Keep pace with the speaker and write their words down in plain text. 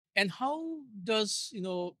And how does,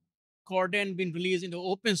 Corden being released into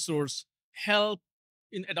open source help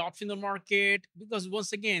in adoption in the market? Because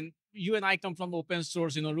once again, you and I come from open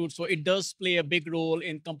source, route, so it does play a big role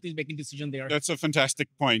in companies making decision there. That's a fantastic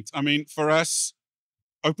point. I mean, for us,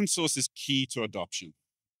 open source is key to adoption.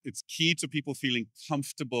 It's key to people feeling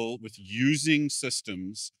comfortable with using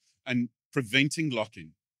systems and preventing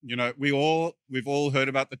lock-in. We've all heard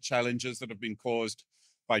about the challenges that have been caused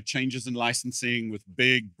by changes in licensing with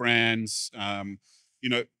big brands. You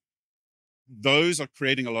know, those are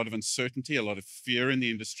creating a lot of uncertainty, a lot of fear in the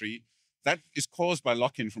industry. That is caused by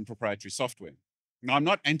lock-in from proprietary software. Now, I'm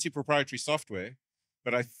not anti-proprietary software,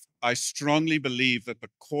 but I strongly believe that the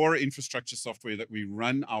core infrastructure software that we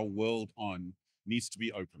run our world on needs to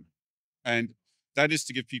be open. And that is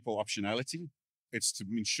to give people optionality. It's to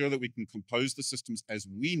ensure that we can compose the systems as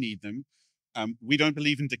we need them. We don't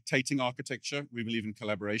believe in dictating architecture. We believe in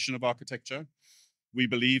collaboration of architecture. We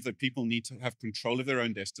believe that people need to have control of their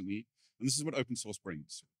own destiny. And this is what open source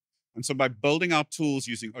brings. And so by building our tools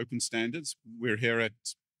using open standards, we're here at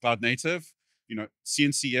Cloud Native,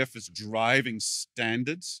 CNCF is driving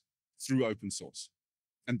standards through open source.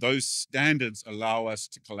 And those standards allow us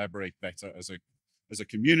to collaborate better as a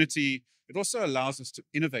community. It also allows us to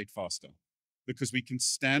innovate faster because we can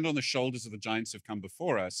stand on the shoulders of the giants who've come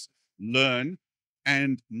before us, learn,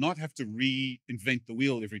 and not have to reinvent the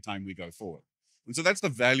wheel every time we go forward. And so that's the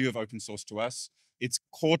value of open source to us. It's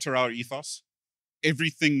core to our ethos.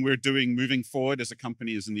 Everything we're doing moving forward as a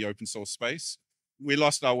company is in the open source space. We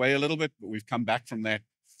lost our way a little bit, but we've come back from that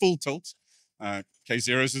full tilt.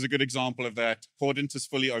 K0s is a good example of that. Cordant is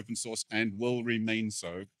fully open source and will remain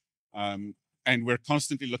so. And we're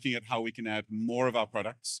constantly looking at how we can add more of our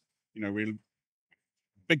products. We're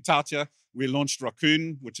big tout here. We launched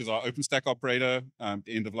Rockoon, which is our OpenStack operator at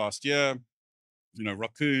the end of last year.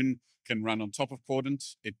 Rockoon can run on top of Cordant.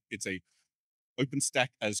 It's a OpenStack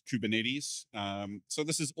as Kubernetes. So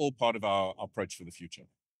this is all part of our approach for the future.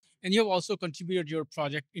 And you have also contributed your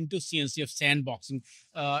project into CNCF sandboxing.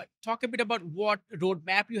 Talk a bit about what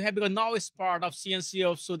roadmap you have, because now it's part of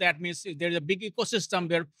CNCF. So that means there's a big ecosystem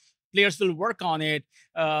where players will work on it.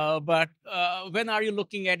 But when are you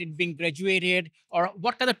looking at it being graduated, or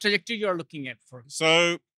what kind of trajectory you're looking at for?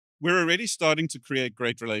 So we're already starting to create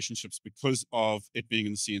great relationships because of it being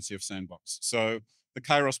in the CNCF sandbox. So the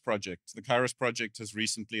Kairos project has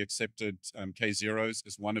recently accepted K0s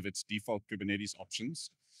as one of its default Kubernetes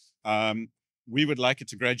options. We would like it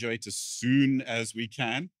to graduate as soon as we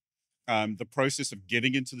can. The process of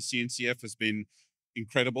getting into the CNCF has been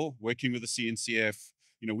incredible. Working with the CNCF,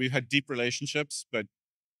 we've had deep relationships, but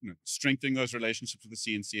strengthening those relationships with the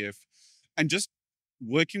CNCF and just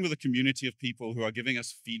working with a community of people who are giving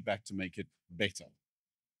us feedback to make it better.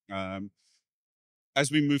 As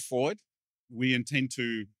we move forward, we intend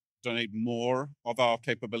to donate more of our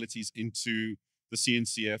capabilities into the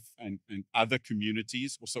CNCF and other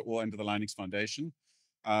communities, also all under the Linux Foundation.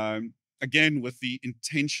 Again, with the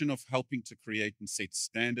intention of helping to create and set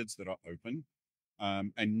standards that are open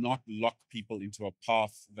and not lock people into a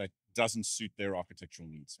path that doesn't suit their architectural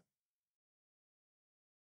needs.